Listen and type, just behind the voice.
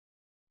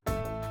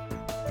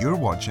You're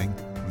watching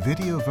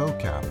Video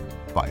Vocab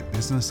by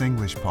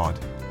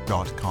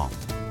BusinessEnglishPod.com.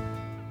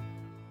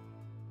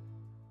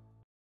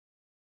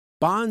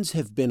 Bonds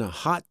have been a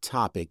hot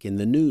topic in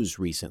the news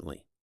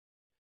recently.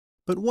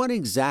 But what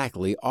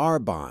exactly are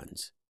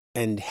bonds,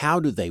 and how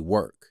do they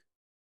work?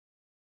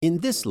 In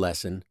this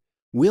lesson,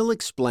 we'll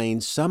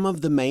explain some of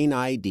the main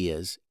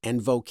ideas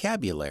and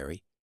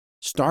vocabulary,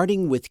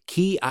 starting with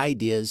key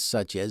ideas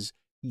such as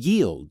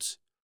yields,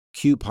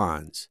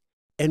 coupons,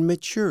 and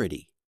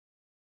maturity.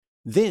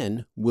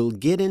 Then we'll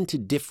get into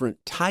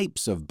different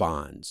types of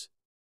bonds.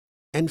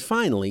 And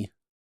finally,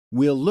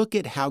 we'll look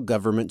at how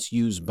governments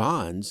use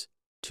bonds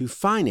to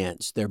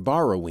finance their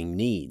borrowing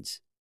needs.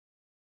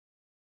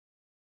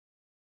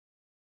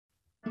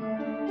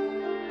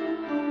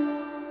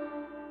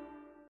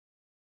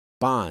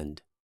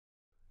 Bond.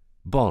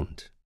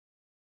 Bond.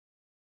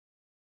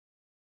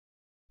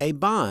 A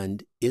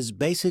bond is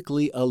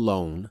basically a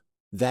loan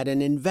that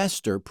an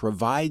investor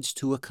provides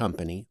to a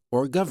company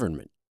or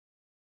government.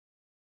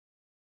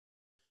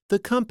 The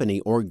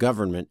company or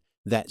government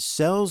that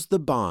sells the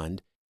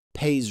bond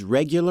pays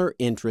regular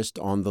interest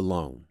on the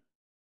loan.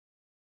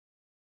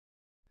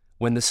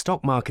 When the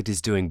stock market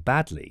is doing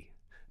badly,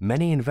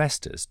 many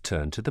investors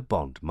turn to the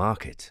bond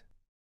market.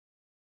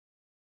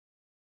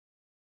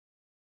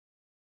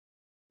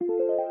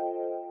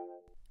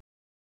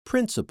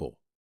 Principal.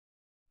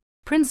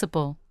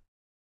 Principal.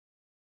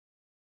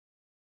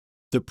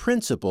 The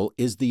principal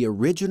is the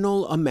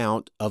original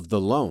amount of the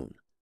loan.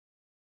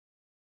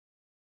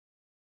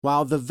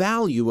 While the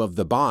value of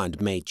the bond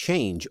may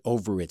change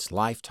over its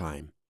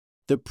lifetime,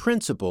 the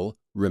principal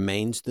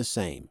remains the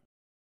same.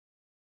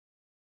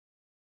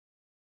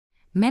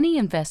 Many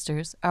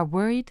investors are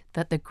worried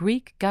that the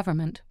Greek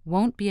government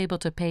won't be able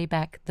to pay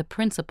back the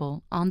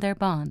principal on their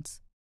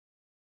bonds.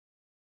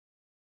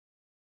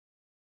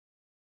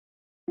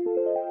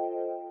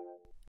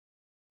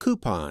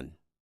 Coupon.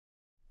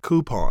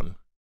 Coupon.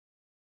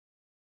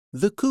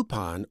 The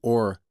coupon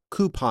or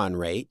coupon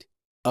rate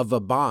of a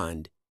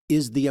bond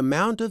is the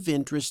amount of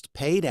interest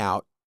paid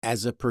out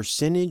as a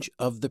percentage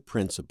of the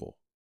principal.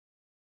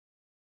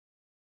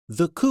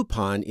 The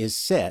coupon is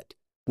set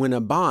when a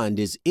bond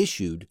is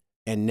issued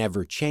and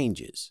never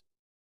changes.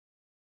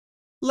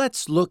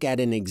 Let's look at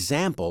an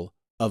example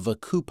of a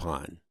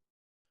coupon.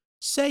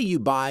 Say you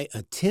buy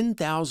a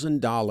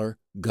 $10,000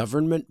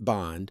 government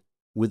bond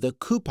with a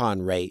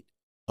coupon rate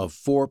of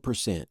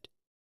 4%.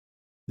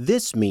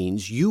 This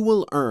means you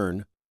will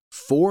earn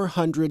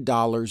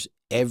 $400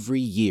 every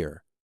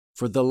year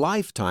for the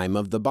lifetime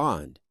of the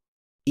bond,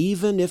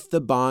 even if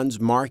the bond's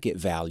market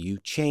value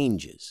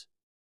changes.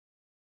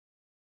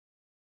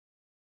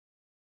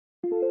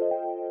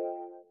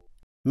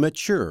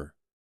 Mature.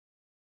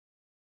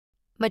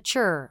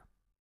 Mature.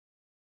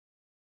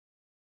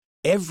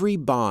 Every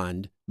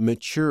bond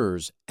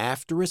matures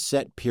after a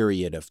set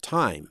period of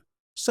time,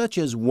 such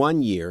as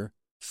 1 year,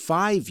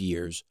 5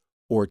 years,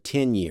 or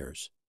 10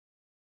 years.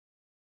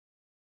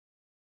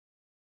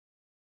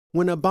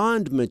 When a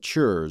bond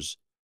matures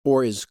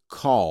or is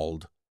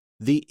called,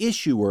 the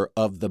issuer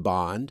of the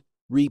bond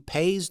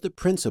repays the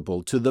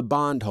principal to the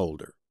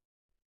bondholder.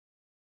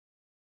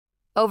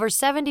 Over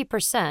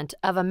 70%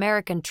 of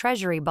American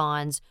Treasury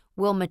bonds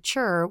will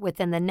mature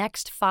within the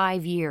next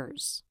 5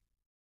 years.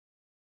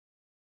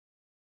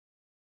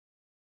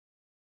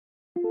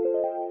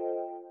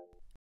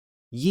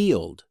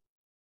 Yield.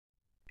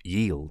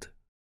 Yield.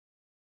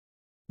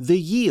 The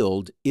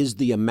yield is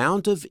the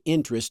amount of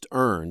interest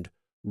earned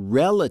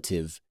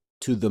relative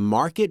to the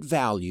market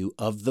value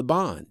of the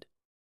bond.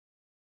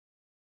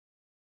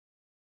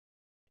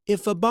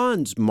 If a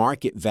bond's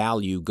market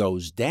value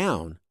goes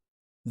down,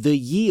 the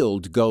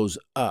yield goes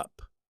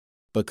up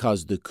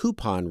because the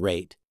coupon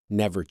rate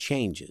never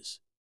changes.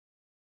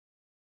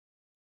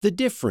 The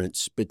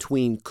difference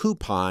between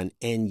coupon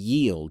and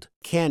yield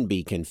can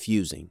be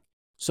confusing,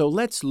 so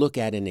let's look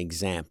at an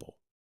example.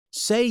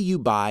 Say you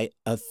buy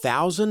a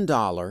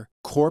 $1,000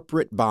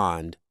 corporate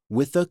bond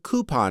with a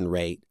coupon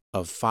rate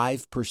of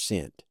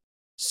 5%.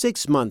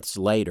 6 months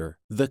later,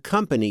 the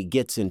company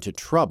gets into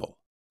trouble,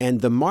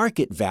 and the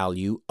market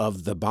value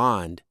of the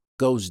bond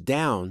goes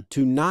down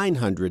to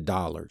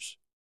 $900.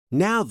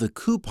 Now the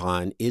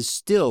coupon is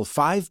still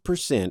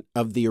 5%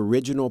 of the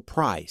original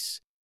price,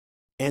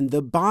 and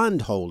the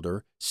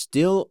bondholder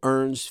still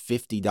earns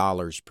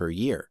 $50 per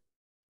year.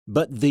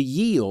 But the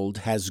yield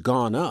has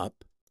gone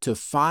up to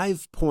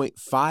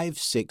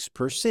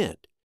 5.56%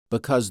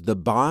 because the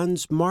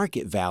bond's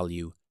market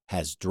value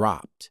has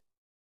dropped.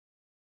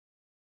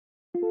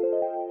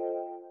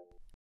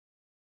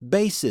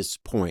 Basis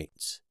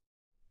points.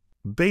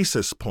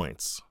 Basis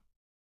points.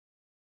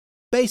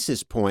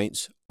 Basis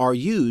points are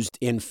used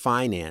in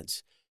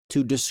finance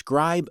to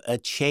describe a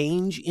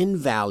change in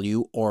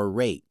value or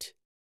rate.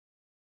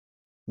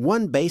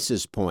 1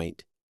 basis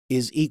point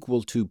is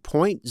equal to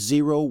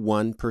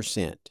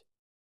 0.01%.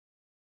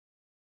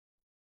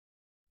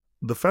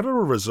 The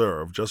Federal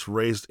Reserve just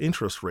raised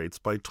interest rates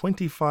by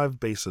 25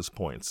 basis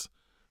points,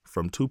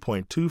 from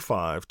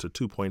 2.25 to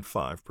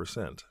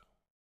 2.5%.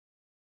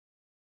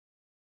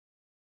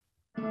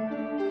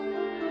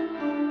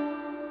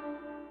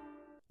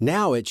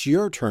 Now it's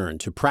your turn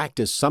to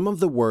practice some of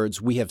the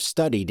words we have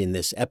studied in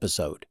this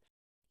episode.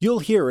 You'll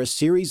hear a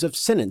series of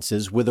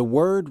sentences with a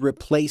word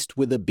replaced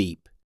with a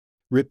beep.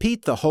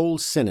 Repeat the whole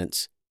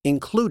sentence,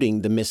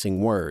 including the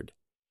missing word.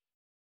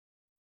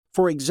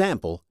 For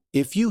example,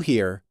 if you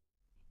hear,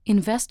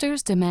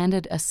 Investors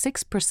demanded a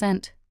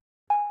 6%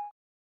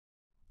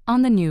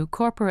 on the new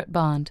corporate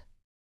bond.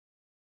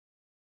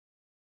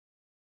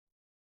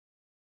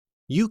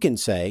 you can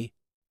say,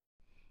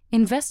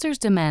 Investors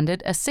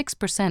demanded a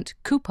 6%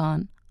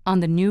 coupon on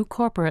the new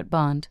corporate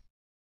bond.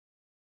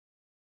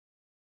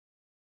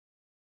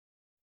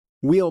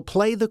 We'll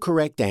play the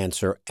correct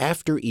answer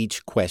after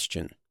each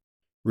question.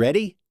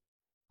 Ready?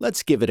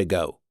 Let's give it a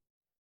go.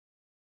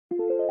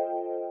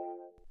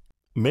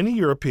 Many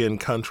European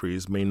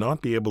countries may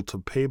not be able to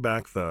pay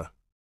back the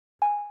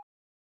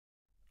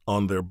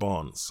on their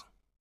bonds.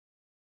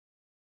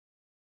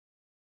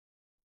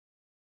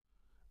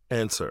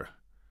 Answer.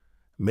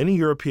 Many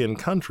European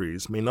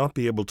countries may not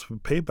be able to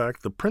pay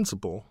back the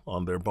principal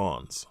on their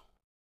bonds.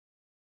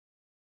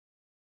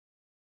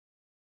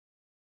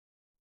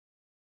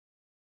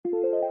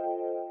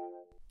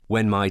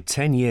 When my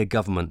 10-year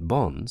government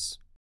bonds,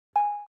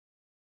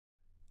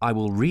 I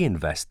will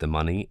reinvest the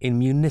money in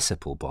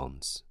municipal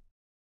bonds.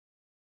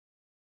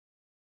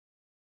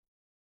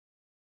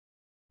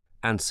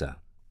 Answer.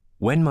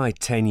 When my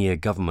 10-year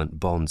government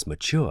bonds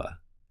mature,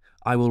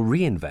 I will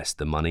reinvest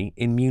the money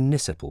in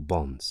municipal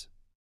bonds.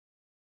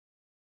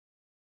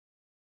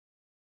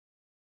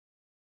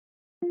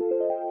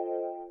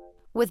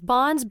 With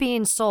bonds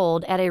being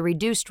sold at a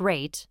reduced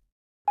rate,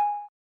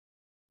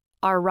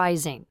 are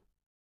rising.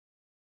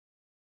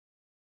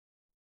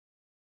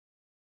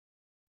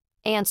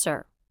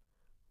 Answer.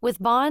 With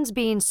bonds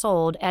being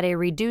sold at a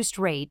reduced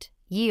rate,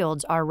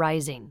 yields are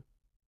rising.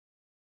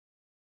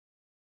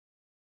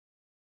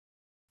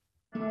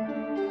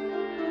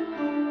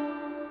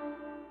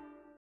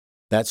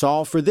 That's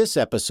all for this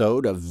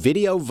episode of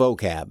Video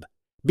Vocab.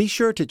 Be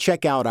sure to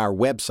check out our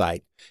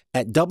website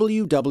at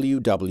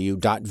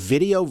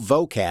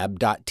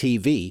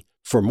www.videovocab.tv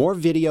for more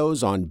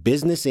videos on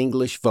business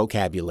English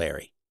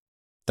vocabulary.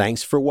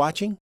 Thanks for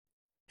watching,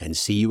 and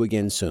see you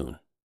again soon.